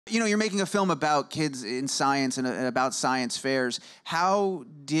You know, you're making a film about kids in science and about science fairs. How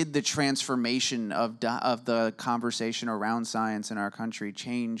did the transformation of the conversation around science in our country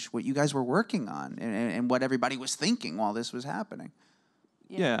change what you guys were working on and what everybody was thinking while this was happening?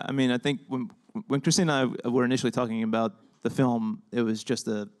 Yeah, I mean, I think when Cristina and I were initially talking about the film, it was just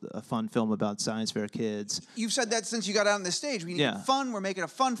a fun film about science fair kids. You've said that since you got out on the stage. We need fun. We're making a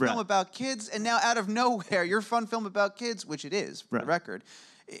fun film Right. about kids. And now out of nowhere, your fun film about kids, which it is, for the record,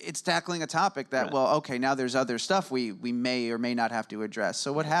 it's tackling a topic that, well, okay, now there's other stuff we may or may not have to address.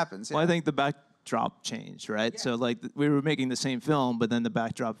 So what happens? Well, I think the backdrop changed, right? So like we were making the same film, but then the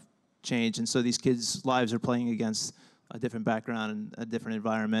backdrop changed. And so these kids' lives are playing against a different background and a different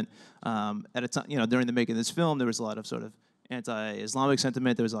environment. At a time, you know, during the making of this film, there was a lot of sort of anti-Islamic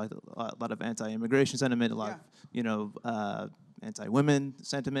sentiment. There was a lot of anti-immigration sentiment, a lot of, you know, anti-women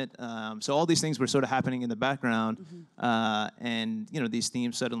sentiment. So all these things were sort of happening in the background. And, you know, these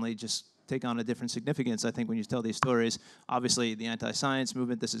themes suddenly just take on a different significance, I think, when you tell these stories. Obviously, the anti-science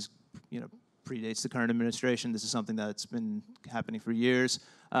movement, this is, you know, predates the current administration. This is something that's been happening for years.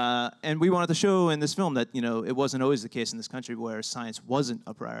 And we wanted to show in this film that, you know, it wasn't always the case in this country where science wasn't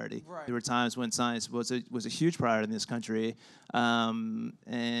a priority. Right. There were times when science was a huge priority in this country, and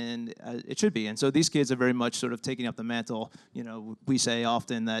it should be. And so these kids are very much sort of taking up the mantle. You know, we say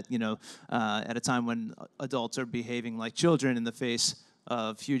often that, you know, at a time when adults are behaving like children in the face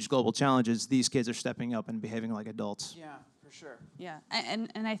of huge global challenges, these kids are stepping up and behaving like adults. Yeah. Sure. Yeah,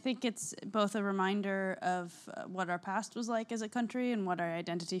 and I think it's both a reminder of what our past was like as a country and what our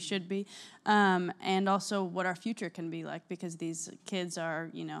identity should be, and also what our future can be like, because these kids are,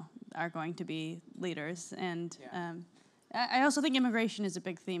 you know, are going to be leaders. And I also think immigration is a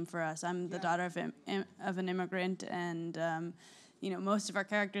big theme for us. I'm the daughter of an immigrant, and you know, most of our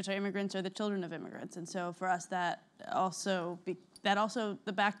characters are immigrants or the children of immigrants, and so for us that also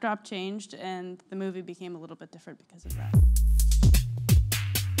the backdrop changed, and the movie became a little bit different because of that.